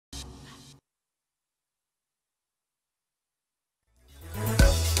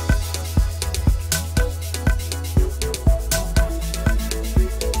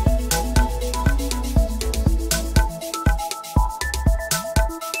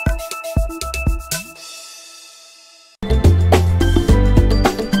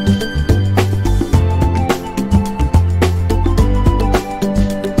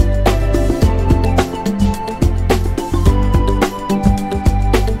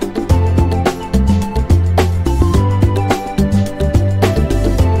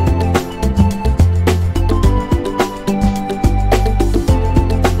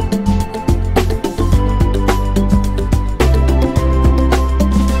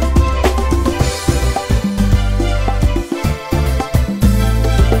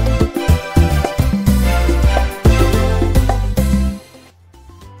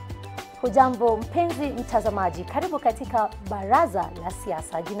Hujambo mpenzi mtazamaji, karibu katika baraza la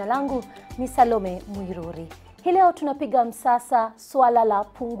siasa. Jina langu ni Salome Muiruri. Hii leo tunapiga msasa swala la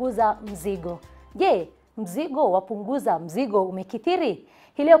punguza mzigo. Je, mzigo wa punguza mzigo umekithiri?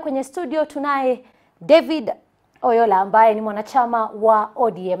 Hii leo kwenye studio tunaye David Oyola ambaye ni mwanachama wa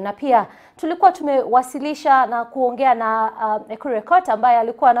ODM, na pia tulikuwa tumewasilisha na kuongea na Ekurekot ambaye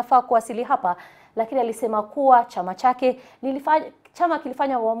alikuwa anafaa kuwasili hapa, lakini alisema kuwa chama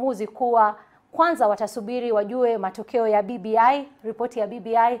kilifanya uamuzi kuwa kwanza watasubiri wajue matokeo ya BBI, ripoti ya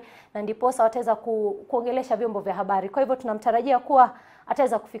BBI, na ndiposa wataweza kuongelesha vyombo vya habari. Kwa hivyo tunamtarajia kuwa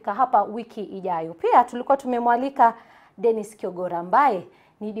ataweza kufika hapa wiki ijayo. Pia tulikuwa tumemwalika Dennis Kiogora ambaye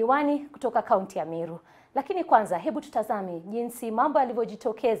ni diwani kutoka kaunti ya Meru. Lakini kwanza hebu tutazame jinsi mambo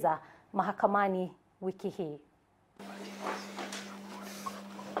yalivyojitokeza mahakamani wiki hii.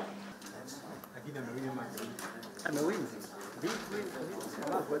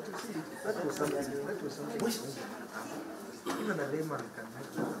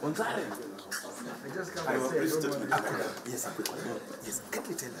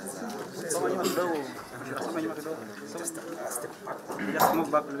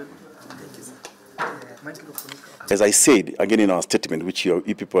 As I said again in our statement, which you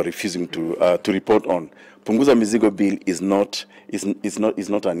people are refusing to report on, Punguza Mizigo bill is not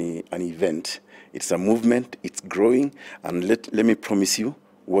an event. It's a movement. It's growing, and let me promise you,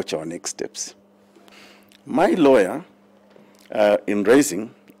 watch our next steps. My lawyer, in raising,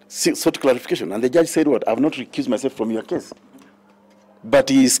 sought clarification, and the judge said, "What? I've not recused myself from your case." But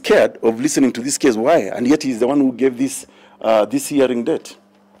he is scared of listening to this case. Why? And yet he is the one who gave this hearing date.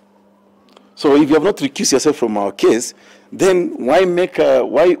 So if you have not recused yourself from our case, then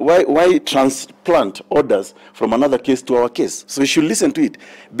why transplant orders from another case to our case? So you should listen to it.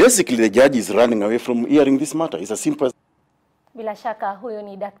 Basically, the judge is running away from hearing this matter. It's as simple as... Bila shaka huyo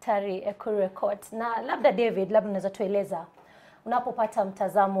ni Daktari Ekurekot. Na labda David, labda unaweza tueleza unapopata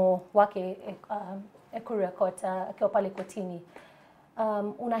mtazamo wake Ekurekot akiwa pale kotini,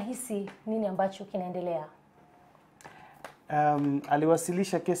 unahisi nini ambacho kinaendelea?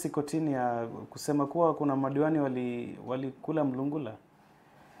 Aliwasilisha kesi kotini ya kusema kuwa kuna madiwani walikula mlungula.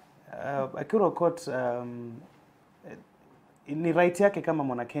 Ekurekot ni right yake kama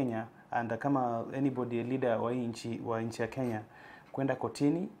mwana Kenya and kama anybody, a leader wa nchi ya Kenya, kwenda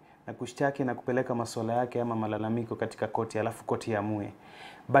kotini na kushtaki na kupeleka masuala yake ama malalamiko katika koti, alafu koti yaamue.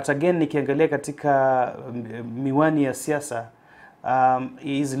 But again, nikiangalia katika miwani ya siasa,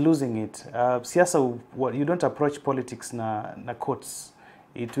 he is losing it. Siasa, you don't approach politics na courts.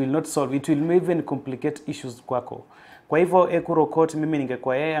 It will not solve, it will even complicate issues kwako. Kwa hivyo Ekurekot, mimi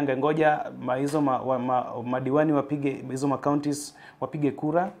ningekuwa yeye, angengoja hizo madiwani wapige, hizo counties wapige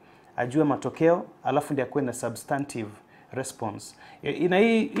kura, ajue matokeo, alafu ndiye akuwe na substantive response. Ina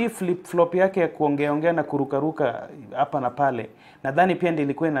hii flip flop yake ya kuongea na kurukaruka hapa na pale, nadhani pia ndiyo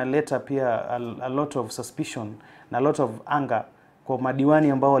ilikuwa inaleta pia a lot of suspicion na a lot of anger kwa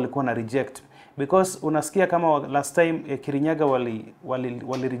madiwani ambao walikuwa na reject, because unasikia kama last time Kirinyaga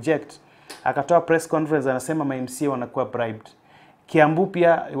wali reject, akatoa press conference anasema ma-MCA wanakuwa bribed. Kiambu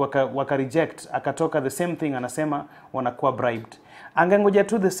pia waka reject, akatoka the same thing anasema wanakuwa bribed. Angengoja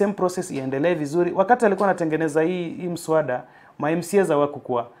tu the same process iendelee vizuri. Wakati alikuwa anatengeneza hii mswada, ma-MCA za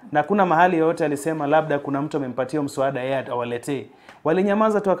wakukua, na kuna mahali yote alisema labda kuna mtu amempatia mswada yeye awaletee.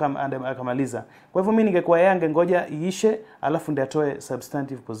 Walinyamaza tu akamaliza. Kwa hivyo mimi ningekuwa yeye, angengoja iishe alafu ndiye atoe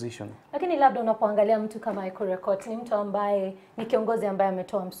substantive position. Lakini labda unapoangalia mtu kama Ekurekot, ni mtu ambaye ni kiongozi ambaye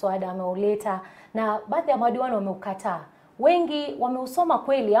ametoa mswada, ameuleta, na baadhi ya madiwani wameukataa. Wengi wameusoma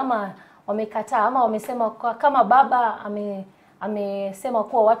kweli ama wamekataa, ama wamesema kama baba amesema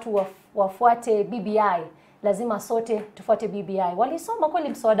kuwa watu wafuate BBI, lazima sote tufuate BBI. Walisoma kweli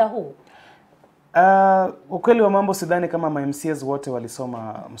mswada huu? Ukweli wa mambo sidhani kama ma-MCAs wote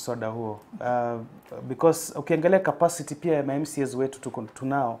walisoma mswada huo. Because ukiangalia capacity pia ya ma-MCAs wetu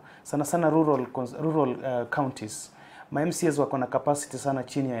tunao, sana sana rural counties. Ma-MCAs wako na capacity sana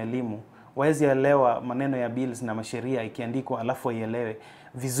chini ya elimu. Waezi elewa maneno ya bills na masheria ikiandikwa alafu waielewe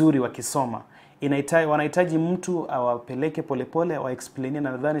vizuri wakisoma. Wanahitaji mtu awapeleke polepole, wa explain,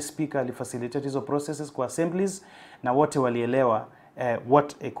 na nadhani speaker alifacilitate hizo processes kwa assemblies na wote walielewa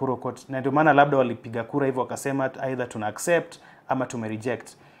what Ekurekot, na ndio maana labda walipiga kura hivyo wakasema either tuna accept ama tume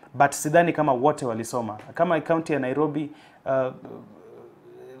reject. But sidhani kama wote walisoma. Kama county ya Nairobi,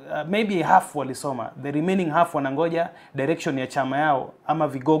 maybe half walisoma, the remaining half wanangoja direction ya chama yao ama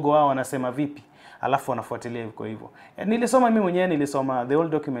vigogo wao wanasema vipi, alafu wanafuatilia hivyo hivyo. Nilisoma mimi mwenyewe, nilisoma the whole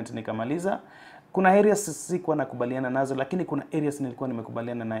document nikamaliza. Kuna areas sikuwa nakubaliana nazo, lakini kuna areas nilikuwa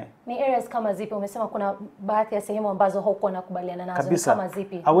nimekubaliana naye. Ni areas kama zipi? Umesema kuna baadhi ya sehemu ambazo haukuwa nakubaliana nazo. Kabisa. Kama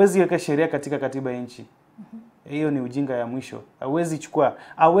zipi? Hawezi weka sheria katika katiba ya nchi. Hiyo ni ujinga ya mwisho.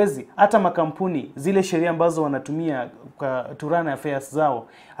 Hawezi hata makampuni zile sheria ambazo wanatumia kwa to run affairs zao,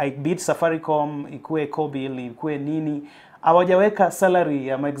 be it Safaricom, ikue Kobil, ikue nini, hawajaweka salary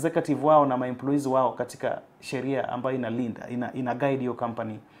ya executive wao na employees wao katika sheria ambayo ina guide hiyo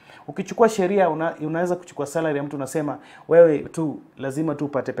company. Ukichukua sheria unaweza kuchukua salary ya mtu, unasema wewe tu lazima tu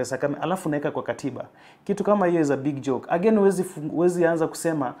upate pesa kama, alafu unaweka kwa katiba. Kitu kama hiyo is a big joke. Again, huwezi anza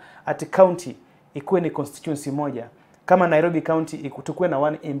kusema ati county ikuwe ni constituency moja. Kama Nairobi County tukue na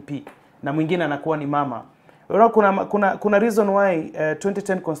 1 MP na mwingine anakuwa ni mama. Kuna reason why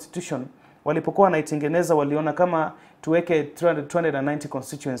 2010 constitution walipokuwa wanaitengeneza waliona kama tuweke 290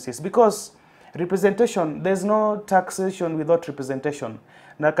 constituencies, because representation, there's no taxation without representation.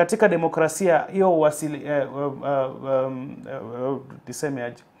 Na katika demokrasia hiyo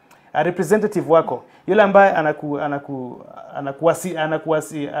representative wako, yule ambaye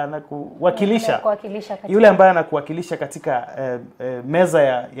anakuwakilisha, yule ambaye anakuwakilisha katika meza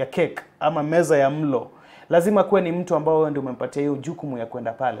ya cake ama meza ya mlo, lazima kuwe ni mtu ambao ndio umempatia hiyo jukumu ya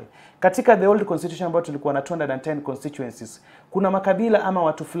kwenda pale. Katika the old constitution ambayo tulikuwa na 210 constituencies, kuna makabila ama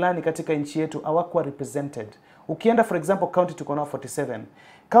watu fulani katika nchi yetu hawakuwa represented. Ukienda for example county tuko nao 47.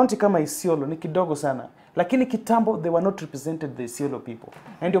 County kama Isiolo ni kidogo sana, lakini kitambo they were not represented, the Isiolo people.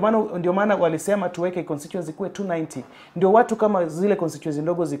 Ndio maana walisema tuweke constituency kuwe 290. Ndio watu kama zile constituency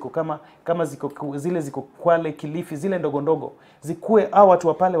ndogo ziko kama zile ziko Kwale, Kilifi, zile ndogo zikuwe au watu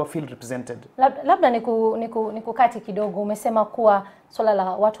wa pale wa feel represented. Labda nikukati kidogo. Umesema kuwa swala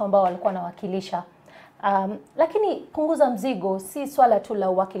la watu ambao walikuwa nawakilisha, lakini punguza mzigo si swala tu la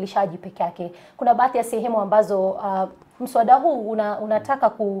uwakilishaji peke yake. Kuna baadhi ya sehemu ambazo mswada huu unataka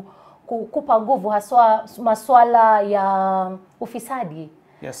kupa nguvu, haswa masuala ya ufisadi.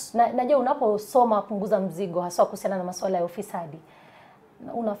 Yes. Najua unaposoma punguza mzigo haswa kuhusiana na masuala ya ufisadi,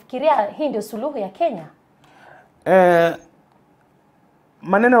 unafikiria hii ndio suluhu ya Kenya?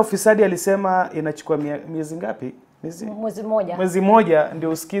 Maneno ya ufisadi alisema inachukua miezi ngapi? Mwezi moja ndio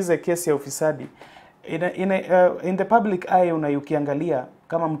usikize kesi ya ufisadi. In the public eye ukiangalia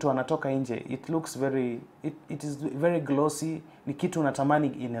kama mtu anatoka nje, it looks it is very glossy, ni kitu unatamani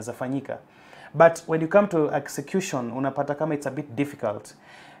inaweza fanyika. But when you come to execution unapata kama it's a bit difficult.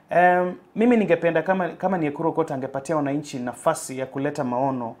 Mimi ningependa kama ni Ekuru Aukot angepatia wananchi nafasi ya kuleta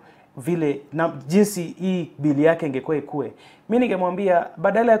maono vile na jinsi hii bili yake ingekuwa ikue. Mimi ningemwambia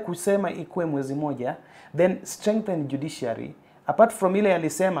badala ya kusema ikue mwezi moja, then strengthen judiciary. Apart from ile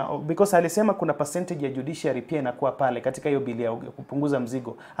alisema, because alisema kuna percentage ya judiciary pia inakuwa pale katika hiyo bili ya kupunguza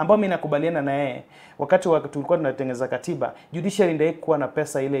mzigo, ambao mimi nakubaliana na yeye. Wakati tulikuwa tunatengeneza katiba, judiciary ndio ikuwa na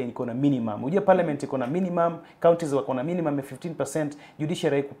pesa ile iko na minimum. Unajua parliament iko na minimum, counties wako na minimum ya 15%,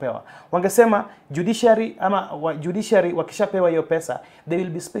 judiciary haikupewa. Wangesema judiciary wakishapewa hiyo pesa, there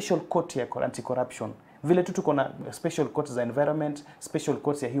will be special court ya anti-corruption. Vile tuko na special courts za environment, special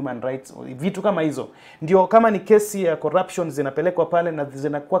courts ya human rights, vitu kama hizo. Ndio kama ni kesi ya corruption zinapelekwa pale na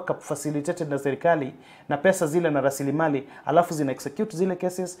zinakuwa facilitated na serikali na pesa zile na rasilimali, alafu zina execute zile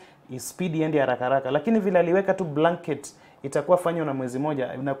cases, speed end ya haraka. Lakini vile aliweka tu blanket itakuwa fanywa na mwezi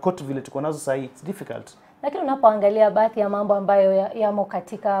moja na court vile tuko nazo sasa, it's difficult. Lakini unapoangalia baadhi ya mambo ambayo yamo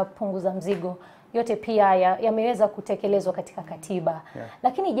katika punguza mzigo, yote pia yameweza kutekelezwa katika katiba. Yeah.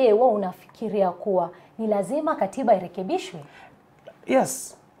 Lakini je, wewe unafikiria kuwa ni lazima katiba irekebishwe?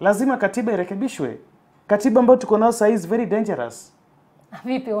 Yes, lazima katiba irekebishwe. Katiba ambayo tuko nayo sasa is very dangerous.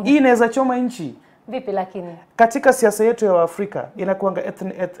 Vipi? Hii inaweza choma nchi. Vipi lakini? Katika siasa yetu ya Afrika inakuanga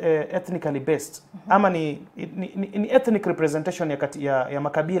ethnically based. Ama ni ethnic representation ya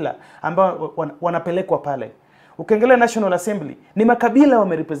makabila ambao wanapelekwa pale. Ukiangalia National Assembly ni makabila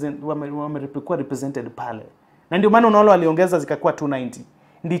wamekuwa represented pale. Na ndio maana unaona waliongeza zikakuwa 290.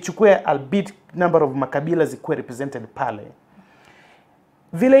 Ndio ichukue albeit number of makabila zikuwe represented pale.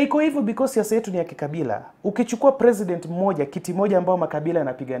 Vile iko hivyo because siasa yetu ni ya kikabila. Ukichukua president mmoja, kiti moja ambao makabila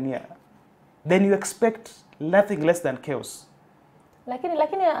yanapigania, then you expect nothing less than chaos.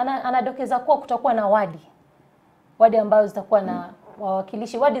 Lakini anadokeza kuwa kutakuwa na wadi ambazo zitakuwa na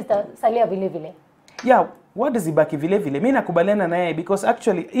wawakilishi, wadi zitasalia vile vile. Yeah, wadi zibaki vile vile. Mimi nakubaliana naye because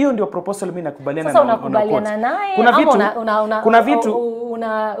actually hiyo ndio proposal mimi nakubaliana na. Sasa unakubaliana naye ama kuna vitu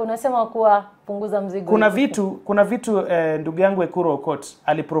unasema kuwa punguza mzigo? Kuna vitu ndugu yangu Ekuru Aukot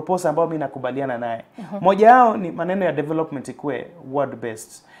alipropose ambao mimi nakubaliana naye. Moja yao ni maneno ya development ikue ward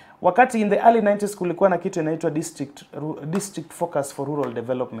based. Wakati in the early 90s kulikuwa na kitu inaitwa district focus for rural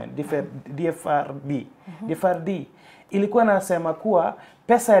development, DFRD. DFRD ilikuwa nasema kuwa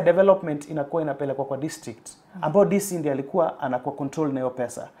pesa ya development inakuwa inapelekwa kwa district, ambao DC ndiye alikuwa anakuwa control na hiyo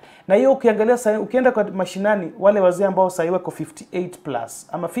pesa. Na hiyo ukiangalia sasa, ukienda kwa mashinani, wale wazee ambao sasa wako 58 plus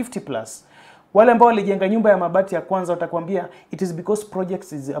ama 50 plus, wale ambao walijenga nyumba ya mabati ya kwanza, watakwambia it is because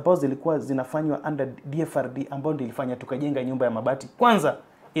projects ambao zilikuwa zinafanywa under DFRD ambao ndio ilifanya tukajenga nyumba ya mabati kwanza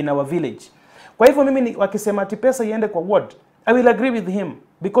in our village. Kwa hivyo mimi wakisema ati pesa iende kwa ward, I will agree with him,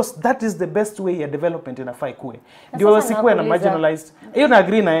 because that is the best way ya development inafaa ikuwe. Ndio wasikuwe na marginalized. Hiyo na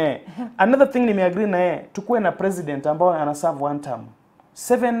agree na yeye. Another thing nimeagree na yeye, tukue na president ambao ana serve one term,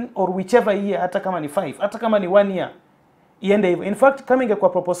 7 or whichever year, hata kama ni 5, hata kama ni 1 year, iende hivyo. In fact, kama ingekuwa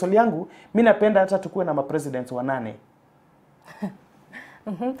proposal yangu, mimi napenda hata tukue na presidents wa 8.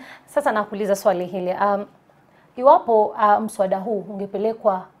 Sasa nakuuliza swali hili. Iwapo mswada huu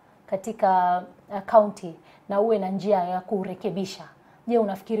ungepelekwa katika county na uwe na njia ya kurekebisha, je,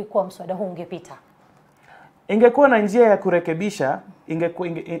 unafikiri kuwa mswada huu ungepita? Ingekuwa na njia ya kurekebisha,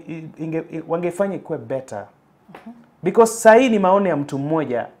 wangefanya ikuwe better. Because sahi ni maoni ya mtu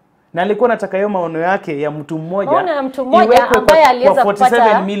mmoja, na alikuwa nataka hiyo maono yake ya mtu mmoja, maoni ya mtu mmoja ambaye aliweza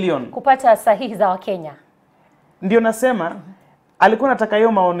kupata sahihi za Wakenya. Ndio nasema alikuwa nataka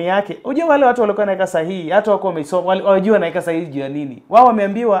hiyo maoni yake. Unajua wale watu walikuwa naweka sahihi, hata wako wamesoma, wajua naweka sahihi juu ya nini? Wao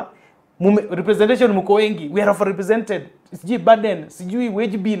wameambiwa representation mko wengi, we are represented, sijui burden, sijui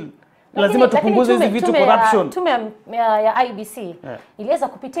wage bill, lazima tupunguze hizi vitu, corruption. Tume ya IBC iliweza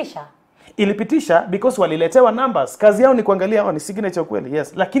kupitisha, ilipitisha because waliletewa numbers. Kazi yao ni kuangalia ni signature kweli,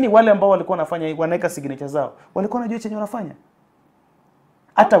 yes, lakini wale ambao walikuwa wanafanya wanaweka signature zao walikuwa wanajua chenye wanafanya.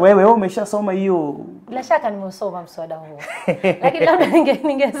 Hata wewe umeshasoma hiyo. Bila shaka nimesoma mswada huo. Lakini labda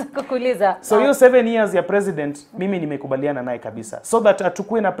ningeweza kukuuliza. So hiyo 7 years ya president mimi nimekubaliana naye kabisa. So that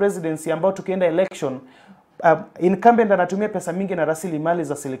atukue na presidency ambao tukienda election incumbent anatumia pesa mingi na rasilimali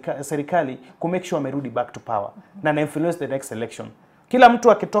za serikali ku make sure amerudi back to power na influence the next election. Kila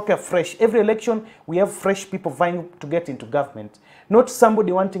mtu akitoka fresh, every election we have fresh people vying to get into government, not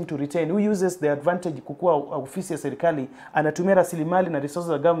somebody wanting to retain, who uses the advantage kukua ofisi ya serikali, anatumia rasilimali na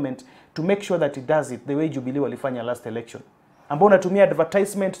resources of government to make sure that it does it the way Jubilee walifanya last election, ambao unatumia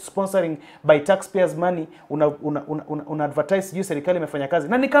advertisement, sponsoring by taxpayers money, una advertise juu serikali imefanya kazi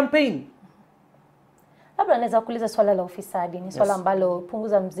na ni campaign. Labda naweza kuuliza swala la ufisadi, ni swala ambalo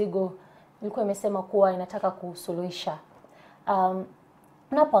Punguza Mzigo ilikuwa imesema kuwa inataka kusuluhisha.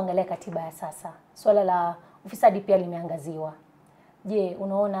 Unapoangalia katiba ya sasa, swala la ufisadi pia limeangaziwa. Je,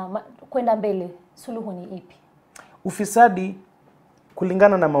 unaona kwenda mbele suluhu ni ipi? Ufisadi,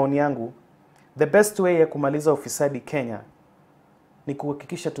 kulingana na maoni yangu, the best way ya kumaliza ufisadi Kenya ni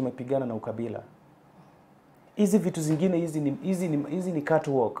kuhakikisha tumepigana na ukabila. Hizi vitu zingine hizi ni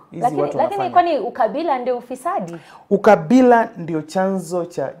catwalk. Hizi watu wanafanya. Lakini kwani ukabila ndio ufisadi? Ukabila ndio chanzo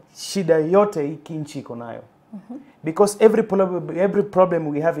cha shida yote hii nchi iko nayo. Because every problem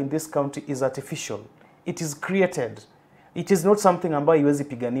we have in this country is artificial. It is created. It is not something ambayo iwezi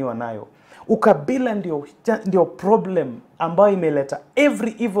piganiwa nayo. Ukabila ndio problem ambayo imeleta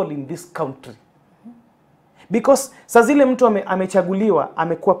every evil in this country. Because saa zile mtu amechaguliwa,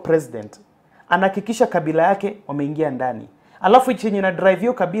 amekuwa president, anahakikisha kabila yake wameingia ndani. Alafu chenye na drive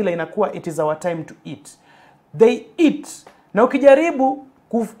hiyo kabila inakuwa it is our time to eat. They eat. Na ukijaribu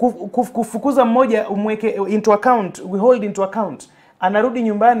kufukuza mmoja umweke into account, we hold into account, anarudi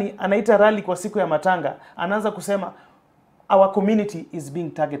nyumbani, anaita rally kwa siku ya matanga, anaanza kusema our community is being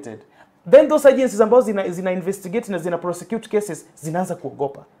targeted. Then those agencies ambazo zina investigate na zina prosecute cases zinaanza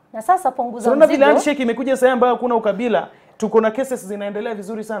kuogopa. Na sasa Punguza Mzigo, unaona vile handshake imekuja sasa ambayo kuna ukabila, tuko na cases zinaendelea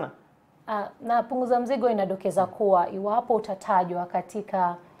vizuri sana. Na Punguza Mzigo inadokeza kuwa iwapo utatajwa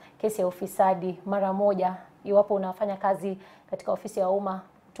katika kesi ya ufisadi mara moja, iwapo unafanya kazi katika ofisi ya umma,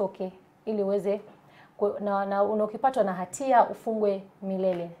 toke ili uweze na unakipatwa na hatia ufungwe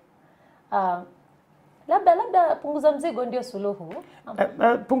milele. Labda Punguza Mzigo ndio suluhu.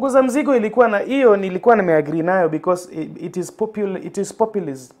 Punguza Mzigo ilikuwa na hiyo, nilikuwa nimeagree nayo because it is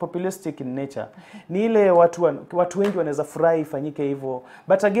populistic in nature. Ni ile watu wengi wanaweza furahi ifanyike hivyo,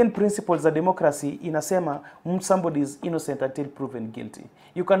 but again principles of democracy inasema somebody is innocent until proven guilty.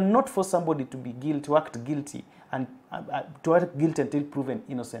 You cannot force somebody to be guilty, to act guilty and to act guilty until proven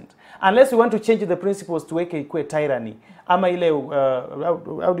innocent, unless you want to change the principles to make a tyranny ama ile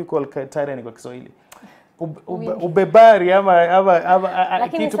how do you call tyranny kwa Kiswahili? Ubebari ama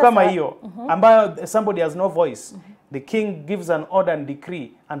kitu kama hiyo ambayo somebody has no voice. The king gives an order and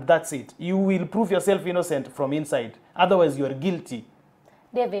decree and that's it. You will prove yourself innocent from inside, otherwise you are guilty.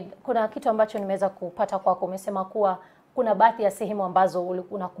 David, kuna kitu ambacho nimeweza kupata kwako, umesema kuwa kuna baadhi ya sehemu ambazo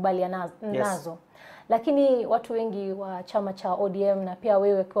unakubaliana nazo. Lakini watu wengi wa chama cha ODM na pia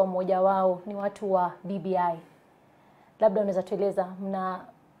wewe kwa mmoja wao ni watu wa BBI. labda unaweza tueleza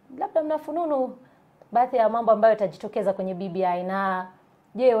labda mna fununu baadhi ya mambo ambayo yatajitokeza kwenye BBI, na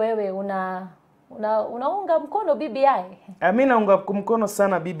je, wewe unaunga mkono BBI? Mimi naunga mkono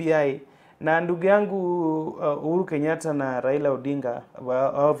sana BBI, na ndugu yangu Uhuru Kenyatta na Raila Odinga,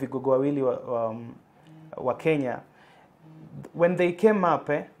 hao vigogo wawili wa Kenya, when they came up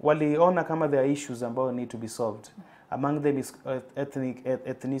waliona kama there are issues ambao need to be solved. Among them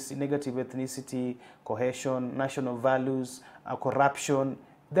is negative ethnicity, cohesion, national values, corruption.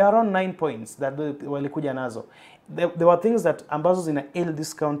 There are around 9 points that walikuja nazo. There were things that ambazo zina ail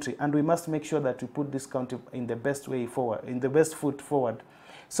this country, and we must make sure that we put this country in the best way forward, in the best foot forward,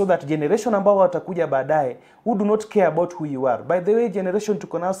 so that generation ambao watakuja baadaye who do not care about who you are. By the way, generation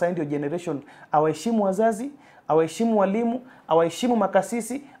tuko nao sasa ndio generation awaheshimu wazazi, awaheshimu walimu, awaheshimu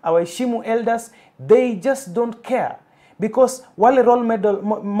makasisi, awaheshimu elders. They just don't care, because wale role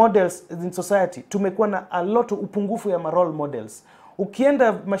models in society tumekuwa na a lot upungufu ya role models.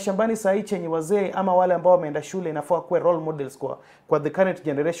 Ukienda mashambani saa hii chenye wazee ama wale ambao wameenda shule inafaa kuwa role models kwa the current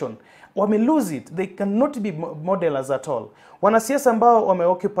generation, wame lose it. They cannot be modelers at all. Wanasiasa ambao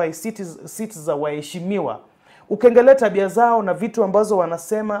wameoccupy seats za waheshimiwa, ukiangalia tabia zao na vitu ambazo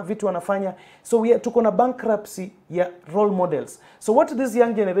wanasema, vitu wanafanya, so tuko na bankruptcy ya role models. So what this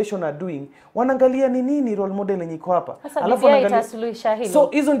young generation are doing, wanaangalia ni nini role model yenye iko hapa, alafu wanaangalia hilo. So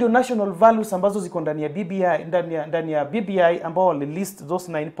hizo ndio national values ambazo ziko ndani ya BBI, ndani ya BBI ambao wali list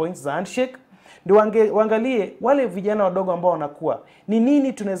those 9 points za handshake. Ndio waangalie wale vijana wadogo ambao wanakuwa ni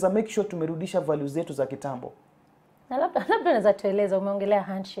nini tunaweza make sure tumerudisha values zetu za kitambo. Na labda unaweza tueleza, umeongelea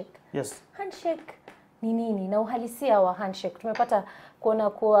handshake. Yes. Handshake ni nini na uhalisia wa handshake? Tumepata kuona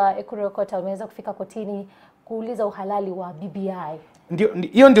kuwa Ekuru Aukot ameweza kufika kotini kuuliza uhalali wa BBI.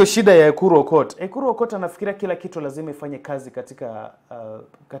 Hiyo ndio shida ya Ekuru Aukot. Ekuru Aukot anafikiria kila kitu lazima ifanye kazi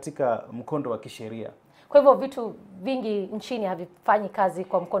katika mkondo wa kisheria. Kwa hivyo vitu vingi nchini havifanyi kazi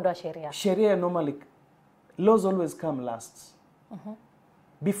kwa mkondo wa sheria. Sheria normally, laws always come last.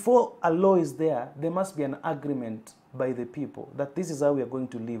 Before a law is there must be an agreement by the people that this is how we are going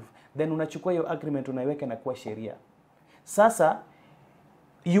to live. Then unachukua hiyo agreement unaiweka na kuwa sheria. Sasa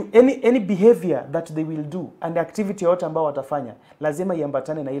any behavior that they will do and activity yote ambao watafanya lazima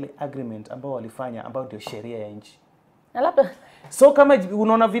iambatane na ile agreement ambao walifanya, ambao ndio sheria ya nchi. Na labda so kama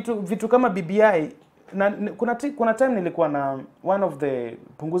unaona vitu kama BBI, na kuna time nilikuwa na one of the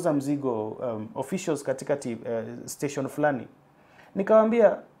Punguza Mizigo officials katika station fulani,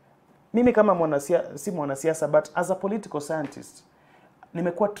 nikamwambia mimi kama si mwanasiasa but as a political scientist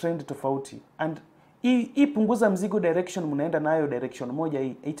nimekuwa trend tofauti, and hii Punguza Mizigo direction mnaenda nayo direction moja,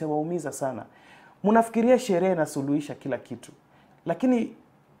 hii itawaumiza sana. Mnafikiria sheria inasuluhisha kila kitu, lakini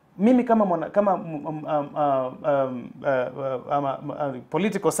mimi kama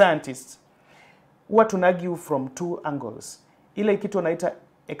political scientist huwa tunargue from 2 angles. Ile kitu wanaita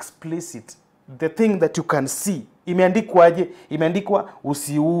explicit, the thing that you can see, imeandikwaje, imeandikwa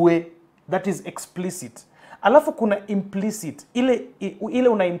usiue, that is explicit. Alafu kuna implicit, ile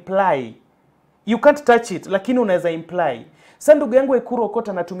una imply, you can't touch it lakini unaweza imply. Sasa ndugu yangu Ekuru Aukot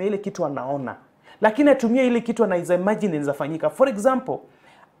anatumia ile kitu anaona, lakini atumia ile kitu anaweza imagine inawezafanyika. For example,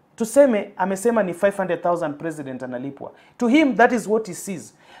 tuseme amesema ni 500,000 president analipwa, to him that is what he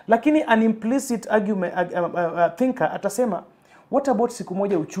sees, lakini an implicit argument thinker atasema what about siku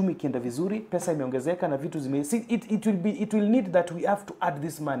moja uchumi kienda vizuri, pesa imeongezeka na vitu it will need that we have to add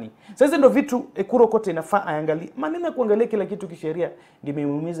this money. Sasa ndio vitu Ekuru Aukot inafaa aangalie. Maneno ya kuangalia kila kitu kisheria ndio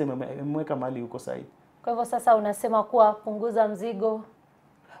imemuumiza, imemweka mahali huko sasa. Kwa hivyo sasa unasema kuwa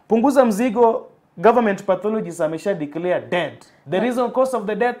Punguza Mizigo government pathologists amesha declare dead. The reason cause of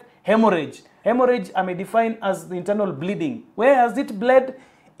the death, hemorrhage. Hemorrhage define as the internal bleeding. Where has it bled?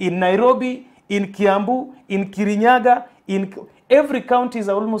 In Nairobi, in Kiambu, in Kirinyaga, in every county is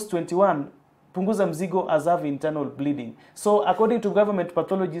almost 21. Punguza Mizigo has have internal bleeding. So according to government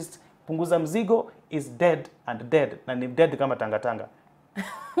pathologists, Punguza Mizigo is dead and dead. Na ni dead kama tangatanga.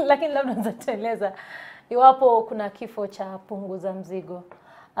 Lakini labda unatueleza iwapo kuna kifo cha Punguza Mizigo,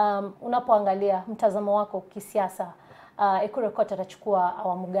 unapoangalia mtazamo wako kisiasa, Ekuru Aukot atachukua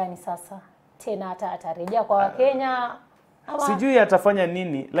awamu gani sasa? Tena atarejea kwa Wakenya? Sijui atafanya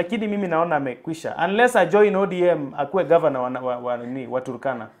nini, lakini mimi naona amekwisha. Unless I join ODM akuwe governor wa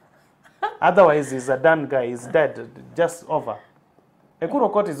Turkana. Otherwise he's a done guy, he's dead, just over. Ekuru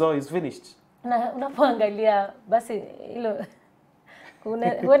Aukot is finished. Na unapoangalia basi hilo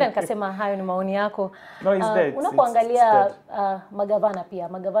huenda nikasema hayo ni maoni yako. No, he's dead. Unapoangalia magavana pia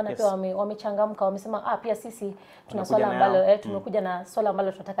wamechangamka, wamesema pia sisi tuna swala ambalo tumekuja na swala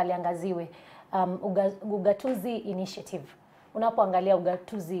ambalo tunataka liangaziwe, ugatuzi initiative. Unapoangalia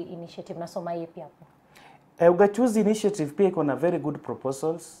ugatuzi initiative nasoma yapi hapo? Ugatuzi initiative pia iko na very good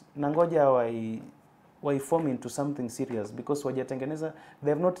proposals na ngoja form into something serious because wajatengeneza, they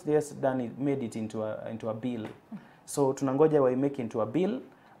have not yet made it into a bill. So tunangoja make into a bill,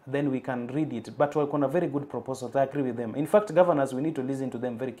 then we can read it. But wako na very good proposals. I agree with them. In fact, governors, we need to listen to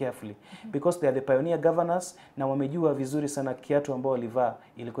them very carefully because they are the pioneer governors na wamejua vizuri sana kiatu ambao walivaa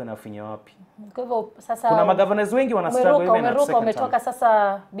ilikuwa inafinya wapi. Kwa hivyo sasa kuna magovernors wengi wana struggle even at second umetoka term.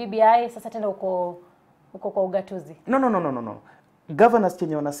 Sasa BBI sasa tena uko kwa ugatuzi. No. Governors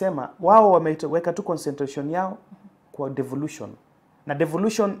chenye wanasema wao wameweka tu concentration yao kwa devolution. Na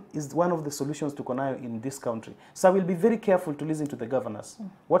devolution is one of the solutions tuko nayo in this country. So we'll be very careful to listen to the governors.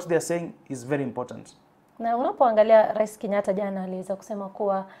 What they are saying is very important. Na unapoangalia Rais Kenyatta jana aliweza kusema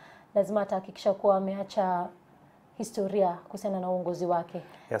kuwa lazima atahakikisha kuwa ameacha historia kuhusiana na uongozi wake.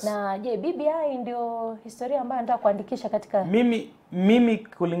 Yes. Na je, BBI ndio historia ambayo anataka kuandikisha katika mimi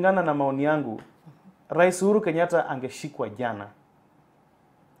kulingana na maoni yangu, Rais Uhuru Kenyatta angeshikwa jana.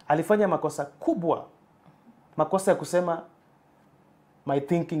 Alifanya makosa kubwa. Makosa ya kusema my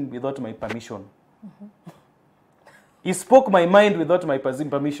thinking without my permission. He spoke my mind without my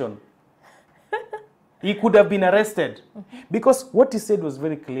permission. He could have been arrested. Because what he said was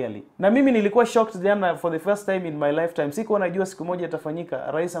very clearly. Na mimi nilikuwa shocked jana for the first time in my lifetime. Sikuwa najua siku moja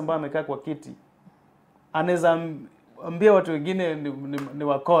itafanyika rais ambaye amekaa kwa kiti anaweza ambia watu wengine ni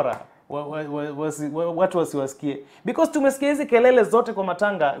wakora. Watu wasiwasikie. Because tumesikia hizi kelele zote kwa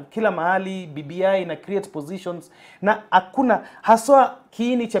matanga kila mahali, BBI na create positions, na hakuna haswa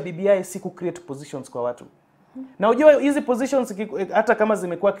kiini cha BBI si ku create positions kwa watu. Na unajua hizi positions hata kama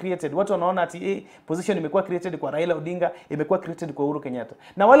zimekuwa created, watu wanaona ati position imekuwa created kwa Raila Odinga, imekuwa created kwa Uhuru Kenyatta.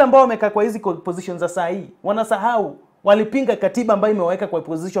 Na wale ambao wamekaa kwa hizi positions za saa hii wanasahau walipinga katiba ambayo imewaweka kwa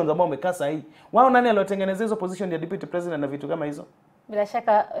positions ambao wamekaa saa hii. Wao nani aliotengeneza hizo position ya deputy president na vitu kama hizo? Bila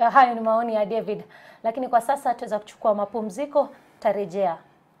shaka hayo ni maoni ya David, lakini kwa sasa tuweza kuchukua mapumziko, tarejea.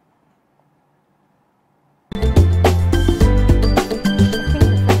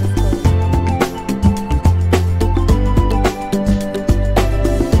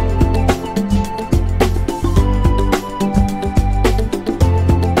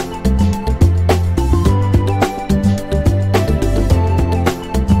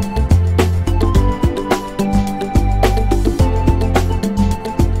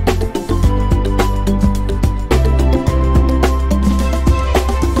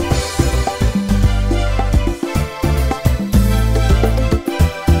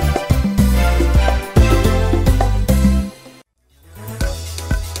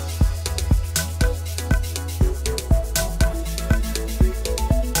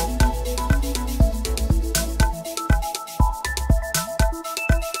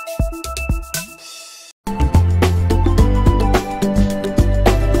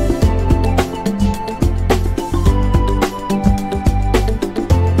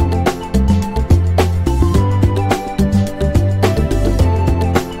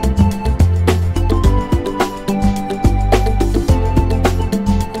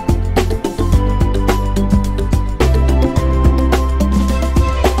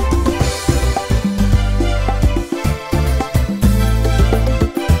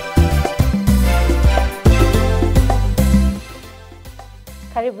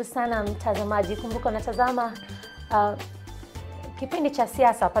 Karibu sana mtazamaji. Kumbuka unatazama kipindi cha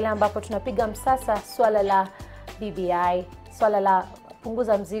siasa pale ambapo tunapiga msasa swala la BBI, swala la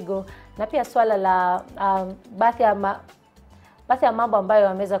punguza mzigo na pia swala la baadhi ya mambo ambayo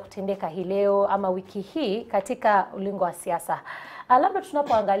yameweza kutendeka hii leo ama wiki hii katika ulingo wa siasa. Labda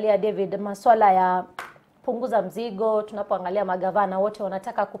tunapoangalia David masuala ya punguza mzigo, tunapoangalia magavana wote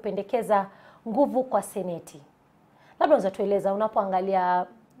wanataka kupendekeza nguvu kwa seneti. Labda unaweza tueleza unapoangalia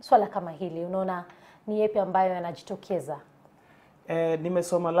swala kama hili unaona ni yapi ambayo yanajitokeza?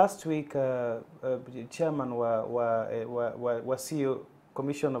 Nimesoma last week chairman wa CEO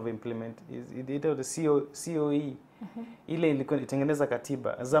Commission of Implement the COE ile ilikuwa itengeneza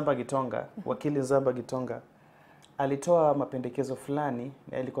katiba Zamba Gitonga, wakili Zamba Gitonga alitoa mapendekezo fulani,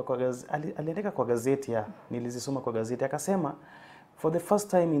 alikuwa aliandika kwa gazeti nilizisoma kwa gazeti, akasema for the first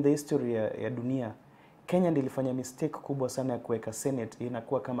time in the history ya dunia Kenya ilifanya mistake kubwa sana ya kuweka Senate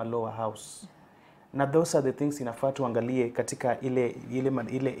inakuwa kama lower house. Na those are the things inafaa tuangalie katika ile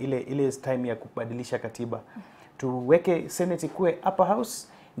time ya kubadilisha katiba. Tuweke Senate kuwe upper house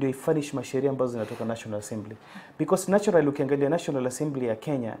ndio ifanish masheria ambazo zinatoka National Assembly. Because naturally ukiangalia National Assembly ya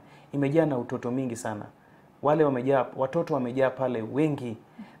Kenya imejaa na utoto mingi sana. Wale watoto wamejaa pale wengi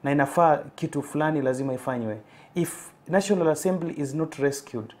na inafaa kitu fulani lazima ifanywe. If National Assembly is not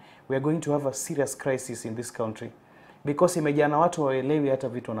rescued, we are going to have a serious crisis in this country because imejaa na watu waelewi hata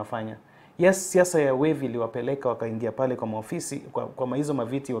vitu wanafanya. Yes, siasa ya wave iliwapeleka wakaingia pale kwa maofisi, kwa hizo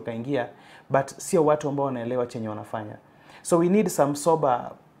maviti wakaingia, but sio watu ambao wanaelewa chenye wanafanya. So we need some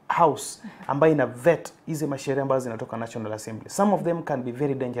sober house ambayo ina vet hizi masheria ambazo zinatoka National Assembly. Some of them can be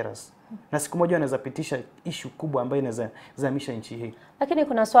very dangerous. Na siku moja wanaweza pitisha issue kubwa ambayo inaweza zamisha nchi hii. Lakini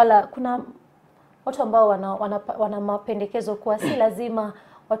kuna watu ambao wana mapendekezo kuwa si lazima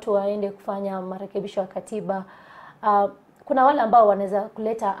watu waende kufanya marekebisho ya katiba. Kuna wale ambao wanaweza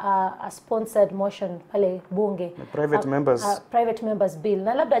kuleta a sponsored motion pale bunge, private members bill.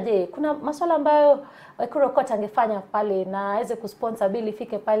 Na labda je, kuna masuala ambayo Ekuru Aukot angefanya pale na aweze kusponsor bill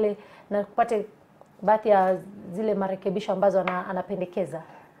ifike pale na kupate baadhi ya zile marekebisho ambazo anapendekeza?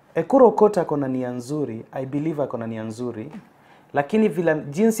 Ekuru Aukot akona nia nzuri, I believe akona nia nzuri, lakini vile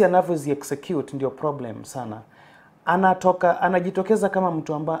jinsi anavyozi execute ndio problem sana. Anajitokeza kama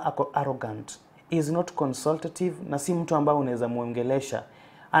mtu ambaye ako arrogant, is not consultative, na si mtu ambaye unaweza muongelesha.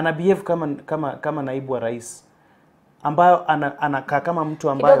 Behave kama naibu wa rais, ambayo anakaa kama mtu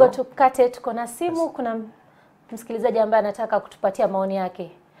ambaye... Kidogo tukate, tuko na simu. Yes. Kuna msikilizaji ambaye anataka kutupatia maoni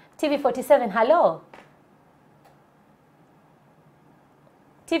yake. TV47, hello.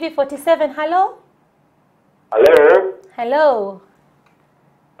 TV47, hello. Hello. Hello.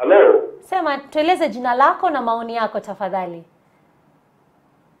 Hello. Sema, tueleze jina lako na maoni yako tafadhali.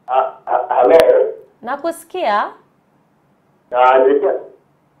 Hello. Nakusikia? Hello.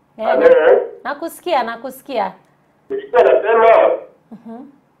 Nakusikia. Nisikia nasema.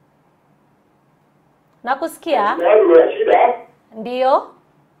 Nakusikia? Ndio shida. Ndio.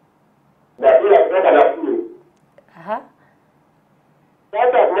 Na pia kutoka na simu. Aha.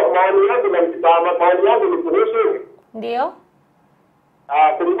 Sasa maoni yangu ni kuhusu. Ndio.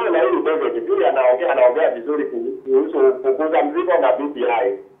 Kulingana na hili David pia anaongea vizuri kuhusu Punguza Mzigo na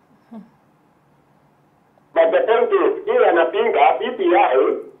BBI. But the point is, yeye anapinga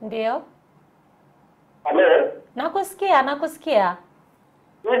BBI. Ndio. Hello? Nakusikia.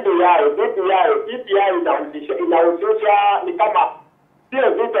 BBI inahusisha ni kama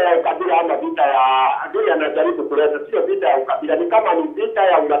sio vita ya ukabila ama vita ya adui anajaribu kuleta, sio vita ya ukabila, ni kama ni vita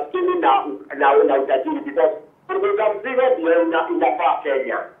ya umaskini na utajiri, because Punguza Mzigo ndio inafaa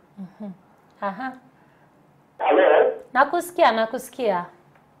Kenya. Aha. Hello? Nakusikia.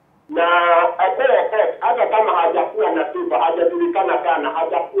 Na hata kama hajakuwa na sifa, hajajulikana sana,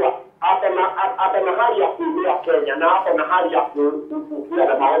 hajakuwa hata na hali ya kuingia Kenya, na hata na hali ya kufikia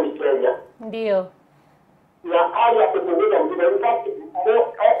na maoni Kenya. Ndio. Na hali ya kupunguza mzigo, in fact, over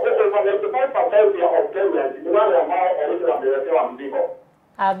 95% of Kenyans ni wale ambao wameletewa mzigo.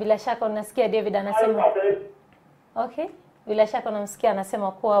 Bila shaka unasikia David anasema. Okay. Bila shaka unamsikia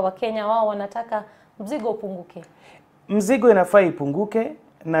anasema kuwa Wakenya wao wanataka mzigo upunguke. Mzigo inafaa ipunguke,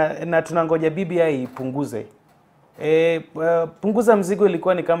 na tunangoja BBI ipunguze. Punguza Mzigo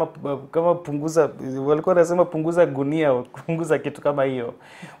ilikuwa ni kama punguza, walikuwa wanasema punguza gunia, punguza kitu kama hiyo.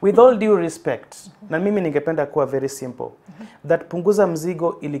 With all due respect, na mimi ningependa kuwa very simple, that Punguza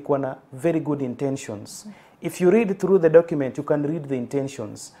Mzigo ilikuwa na very good intentions. If you read through the document, you can read the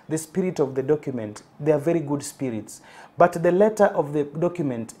intentions, the spirit of the document. They are very good spirits. But the letter of the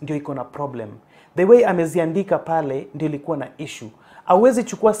document ndio iko na problem. The way ameziandika pale ndio ilikuwa na issue. Hauwezi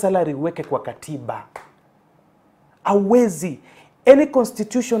chukua salary uweke kwa katiba. Hauwezi. Any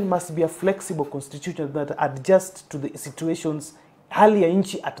constitution must be a flexible constitution that adjusts to the situations, hali ya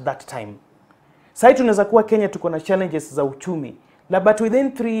nchi at that time. Sasa tunaweza kuwa Kenya tuko na challenges za uchumi, but within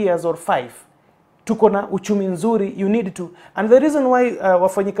 3 years or 5 tuko na uchumi nzuri. You need to, and the reason why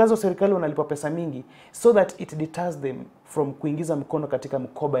wafanyikazi wa serikali wanalipa pesa mingi, so that it deters them from kuingiza mkono katika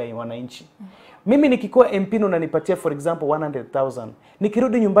mkoba ya wananchi. Mimi nikikuwa MP na unanipatia for example 100,000,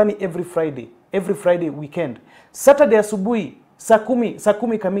 nikirudi nyumbani every Friday weekend, Saturday asubuhi saa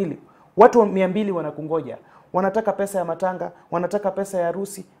 10 kamili, watu 200 wanakungoja. Wanataka pesa ya matanga, wanataka pesa ya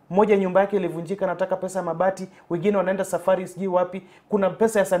harusi, mmoja nyumba yake ilivunjika anataka pesa ya mabati, wengine wanaenda safari sijui wapi, kuna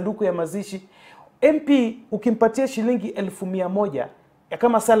pesa ya sanduku ya mazishi. MP ukimpatia shilingi 1,100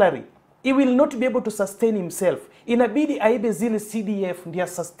 kama salary, he will not be able to sustain himself. Inabidi aibe zile CDF ndio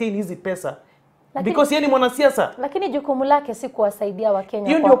sustain hizi pesa. Because yeye ni mwanasiasa. Lakini jukumu lake si kuwasaidia Wakenya.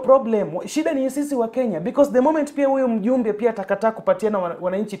 Hiyo ndio problem. Shida ni sisi wa Kenya, because the moment pia huyo mjumbe pia atakataa kupatiana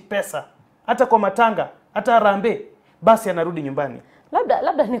wananchi pesa, hata kwa matanga, hata harambee, basi anarudi nyumbani.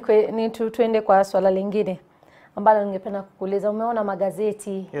 Labda tuende kwa swala lingine ambalo ningependa kukuuliza. Umeona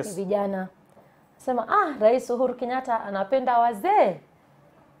magazeti ya vijana sema Rais Uhuru Kenyatta anapenda wazee.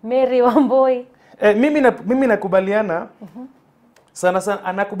 Mary Wamboi. Mimi nakubaliana. Sana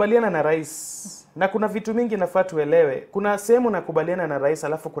anakubaliana na rais. Na kuna vitu mingi nafaa tuelewe. Kuna sehemu nakubaliana na rais,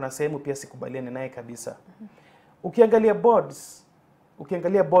 alafu kuna sehemu pia sikubaliani naye kabisa. Ukiangalia boards,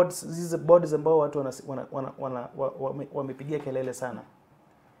 Ukiangalia boards, hizi boards ambao watu wamepigia kelele sana.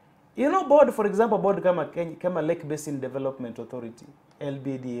 You know, board, for example, board kama Lake Basin Development Authority,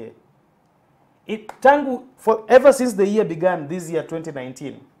 LBDA. Ever since the year began, this year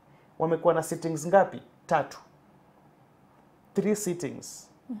 2019, wamekuwa na sittings ngapi? 3 sittings.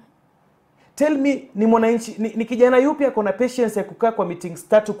 Tell me, ni mwananchi, ni kijana yupi ako na patience ya kukaa kwa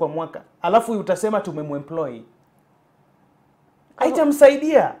meetings 3 kwa mwaka, alafu utasema tumememploy?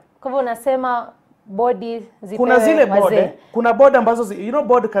 Haitamsaidia. Kwa hivyo unasema body zipewe kuna zile board, wazee. Kuna board ambazo you know,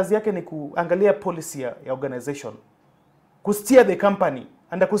 board kazi yake ni kuangalia policy ya organization, kusteer the company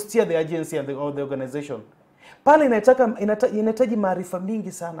and kusteer the agency and the organization. Pale inahitaji maarifa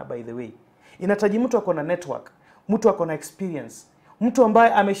mingi sana, by the way. Inahitaji mtu ako na network, mtu ako na experience, mtu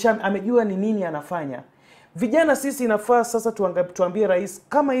ambaye amejua ni nini anafanya. Vijana sisi inafaa sasa tuambie rais,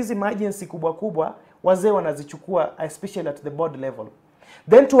 kama hizi agency kubwa kubwa wazee wanazichukua, especially at the board level,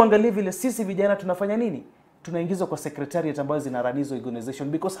 then tuangalie vile sisi vijana tunafanya nini, tunaingizwa kwa secretariat ambazo zinaranizo organization,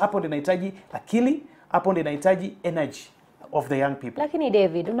 because hapo ndio inahitaji akili, hapo ndio inahitaji energy of the young people. Lakini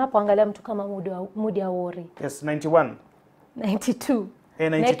David, unapoangalia mtu kama Mudi Awori, yes, 91 92 92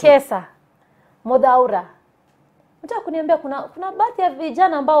 Nekesa, Modhaura, unataka kuniambia kuna baadhi ya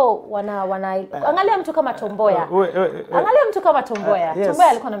vijana ambao angalia mtu kama Tomboya. Angalia mtu kama Tomboya. Yes. Tomboya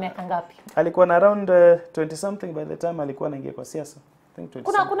alikuwa na miaka ngapi? Alikuwa na around 20 something by the time alikuwa anaingia kwa siasa.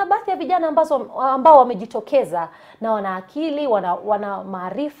 Kuna baadhi ya vijana ambao wamejitokeza na wana akili, wana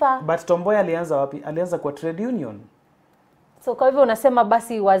maarifa. But Tomboya alianza wapi? Alianza kwa trade union. So kwa hivyo unasema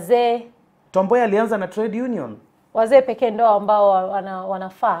basi wazee, Tomboya alianza na trade union. Wazee pekee ndio ambao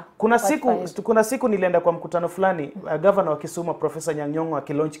wanafaa. Kuna siku nilienda kwa mkutano fulani, governor wa Kisumu Professor Nyang'nyong'o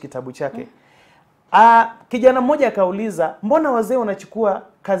akilaunch kitabu chake. Kijana mmoja akauliza, mbona wazee wanachukua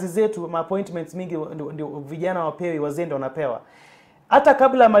kazi zetu, appointments mingi ndio vijana wapewi, wazee ndio wanapewa? Hata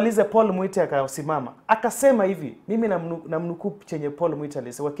kabla amalize, Paul Mwite akasimama akasema hivi, mimi namnukuu chenye Paul Mwite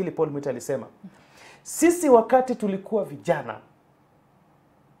alisema, wakili Paul Mwite alisema, sisi wakati tulikuwa vijana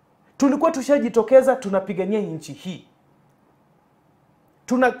tulikuwa tushajitokeza, tunapigania nchi hii.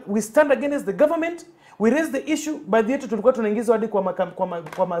 We stand against the government, we raise the issue, by the way tulikuwa tunaingizwa hadi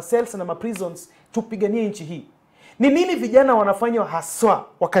kwa cells na prisons tupiganie nchi hii. Ni nini vijana wanafanya haswa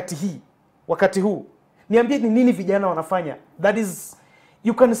wakati huu? Niambie ni nini vijana wanafanya? That is,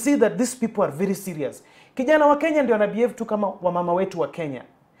 you can see that these people are very serious. Kijana wa Kenya ndio anabehave tu kama wamama wetu wa Kenya.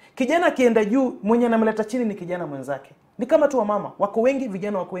 Kijana akienda juu, mwenye anamleta chini ni kijana mwenzake. Ni kama tu wamama wako wengi,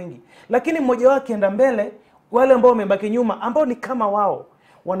 vijana wako wengi, lakini mmoja wao akienda mbele, wale ambao wamebaki nyuma ambao ni kama wao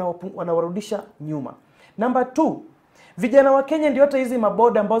wanawarudisha nyuma. Number 2, vijana wa Kenya ndio hata hizi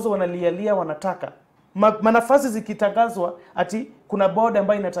maboda ambazo wanalialia wanataka. Manafasi zikitangazwa ati kuna boda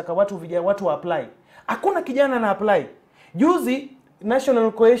ambayo inataka watu wa apply. Hakuna kijana na apply. Juzi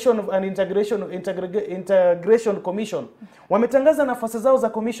National Cohesion and Integration Commission wametangaza nafasi zao za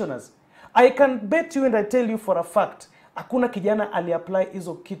commissioners. I can bet you and I tell you for a fact, hakuna kijana aliapply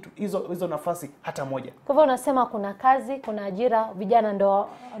hizo nafasi hata moja. Kwa hivyo unasema kuna kazi, kuna ajira, vijana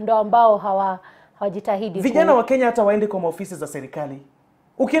ndo ambao hawajitahidi. Vijana wa Kenya hata waende kwa maofisi za serikali.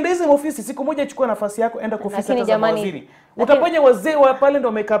 Ukienda hizo ofisi, siku moja chukua nafasi yako, enda kwa ofisi hata za waziri. Utapanya wazee wa pale ndio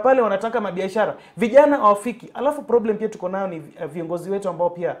wamekaa pale wanataka mabiashara. Vijana hawafiki. Alafu problem pia tuko nayo ni viongozi wetu ambao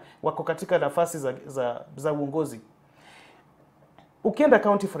pia wako katika nafasi za uongozi. Ukienda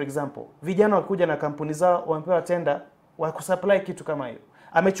county for example, vijana wakuja na kampuni zao, wamepewa tenda wa kusupply kitu kama hiyo.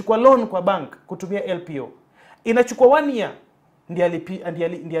 Amechukua loan kwa bank kutumia LPO. Inachukua 1 year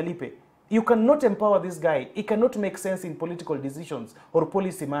ndiye alipe. You cannot empower this guy. He cannot make sense in political decisions or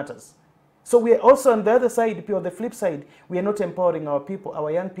policy matters. So we are also on the other side, on the flip side, we are not empowering our people,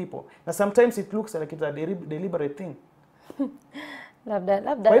 our young people. Now sometimes it looks like it's a deliberate thing.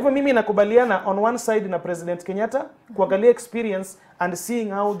 Labda. Kwa hivyo mimi nakubaliana on one side na President Kenyatta kuangalia experience and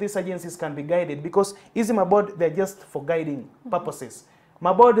seeing how these agencies can be guided, because hizi maboard they're just for guiding purposes.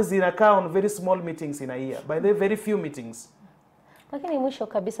 Maboard zinakaa on very small meetings in a year, by the very few meetings. Lakini mwisho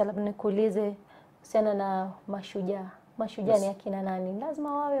kabisa labda nikuulize kuhusiana na mashujaa. Mashujaa ni akina nani?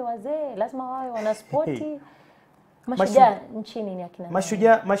 Lazima wawe wazee, lazima wawe wanaspoti. Mashujaa nchini ni akina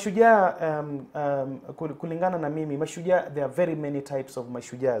nani? Mashujaa kulingana na mimi, mashujaa, there are very many types of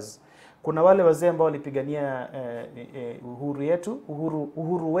mashujaas. Kuna wale wazee ambao walipigania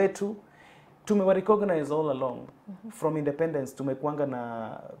uhuru wetu, tumewa recognize all along. From independence tumekuanga na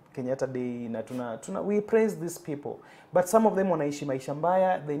Kenyatta Day na we praise these people, but some of them wanaishi maisha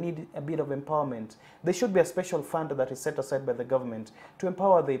mbaya. They need a bit of empowerment. There should be a special fund that is set aside by the government to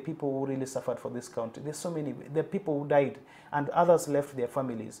empower the people who really suffered for this country. There's so many, the people who died and others left their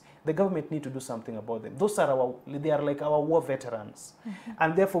families. The government need to do something about them. Those are they are like our war veterans,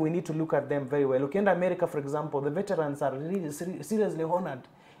 and therefore we need to look at them very well. Look in America, for example, the veterans are really seriously honored.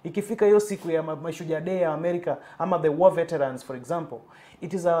 Ikifika hiyo siku ya Mashujaa Day ya America, ama the war veterans, for example,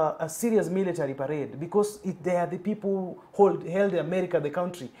 it is a serious military parade because they are the people who held America, the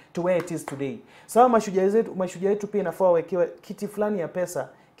country, to where it is today. So mashujaa yetu pia inafaa wawekewe kiti fulani ya pesa,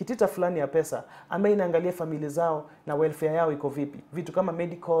 kitita fulani ya pesa ambayo inaangalia familia zao na welfare yao iko vipi. Vitu kama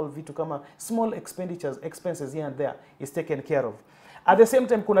medical, vitu kama small expenses here and there is taken care of. At the same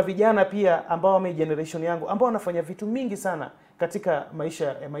time, kuna vijana pia ambao wame generation yangu ambao wanafanya vitu mingi sana katika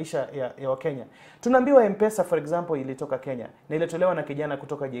maisha ya Wakenya. Tunaambiwa M-Pesa, for example, ilitoka Kenya na ilitolewa na kijana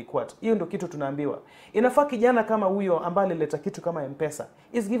kutoka JKUAT. Hiyo ndio kitu tunaambiwa. Inafaa kijana kama huyo ambaye alileta kitu kama M-Pesa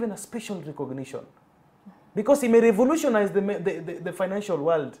is given a special recognition, because he may revolutionize the financial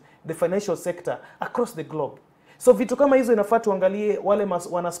world, the financial sector across the globe. So vitu kama hizo inafaa tuangalie, wale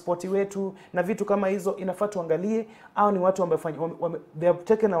wanaspoti wetu na vitu kama hizo inafaa tuangalie, au ni watu ambao they have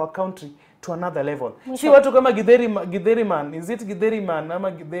taken our country to another level. Si watu kama Githeri man, is it Githeri man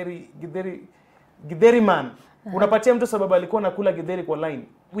ama Githeri man. Unapatia mtu sababu alikuwa nakula githeri kwa line.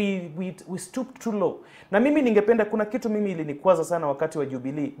 We stooped too low. Na mimi ningependa, kuna kitu mimi ilinikwaza sana wakati wa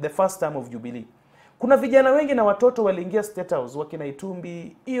Jubilee, the first time of Jubilee. Kuna vijana wengi na watoto waliingia State House wakina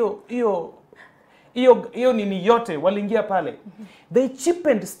Itumbi, hiyo nini yote waliingia pale. They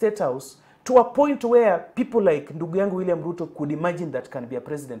cheapened State House to a point where people like ndugu yangu William Ruto could imagine that can be a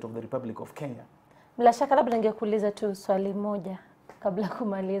president of the Republic of Kenya. Bila shaka labda ningekuuliza tu swali moja kabla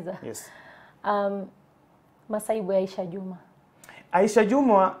kumaliza. Yes. Masaibu ya Aisha Juma.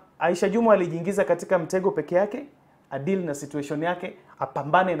 Aisha Juma alijiingiza katika mtego peke yake, adil na situation yake,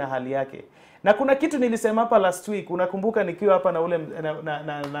 apambane na hali yake. Na kuna kitu nilisema hapa last week, unakumbuka nikiwa hapa na ule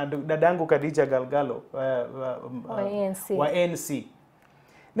na dadangu Khadija Galgalo wa ANC.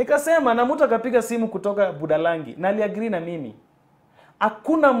 Nikasema, na mtu akapiga simu kutoka Budalangi na aliagree na mimi.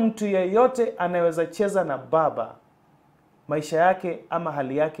 Hakuna mtu yeyote anaweza cheza na baba maisha yake ama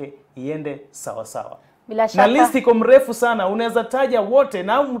hali yake iende sawa sawa. Bila shaka. Na list iko mrefu sana, unaweza taja wote,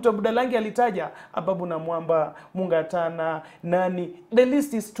 na mtu Budalangi alitaja Ababu na Mwamba, Mungatana, nani, the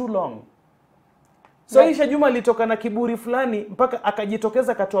list is too long. So Aisha Juma alitoka na kiburi fulani mpaka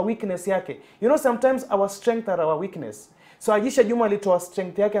akajitokeza katoa weakness yake. You know, sometimes our strength are our weakness. So Aisha Juma alitoa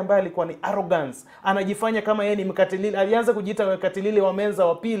strength yake ambayo alikuwa ni arrogance. Anajifanya kama yeye ni mkatilili. Alianza kujiita mkatilili wa Menza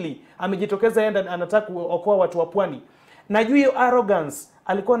wa pili. Amejitokeza yeye anataka kuokoa watu wa pwani. Na juu hiyo arrogance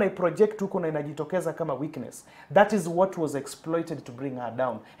alikuwa na project huko na inajitokeza kama weakness. That is what was exploited to bring her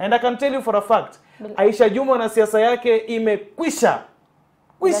down. And I can tell you for a fact, Aisha Juma na siasa yake imekwisha.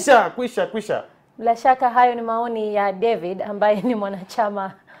 Kwisha. Bila shaka hayo ni maoni ya David ambaye ni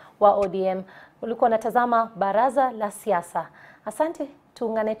mwanachama wa ODM. Ulikuwa unatazama Baraza la Siasa. Asante,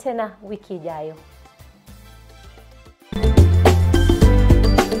 tuungane tena wiki ijayo.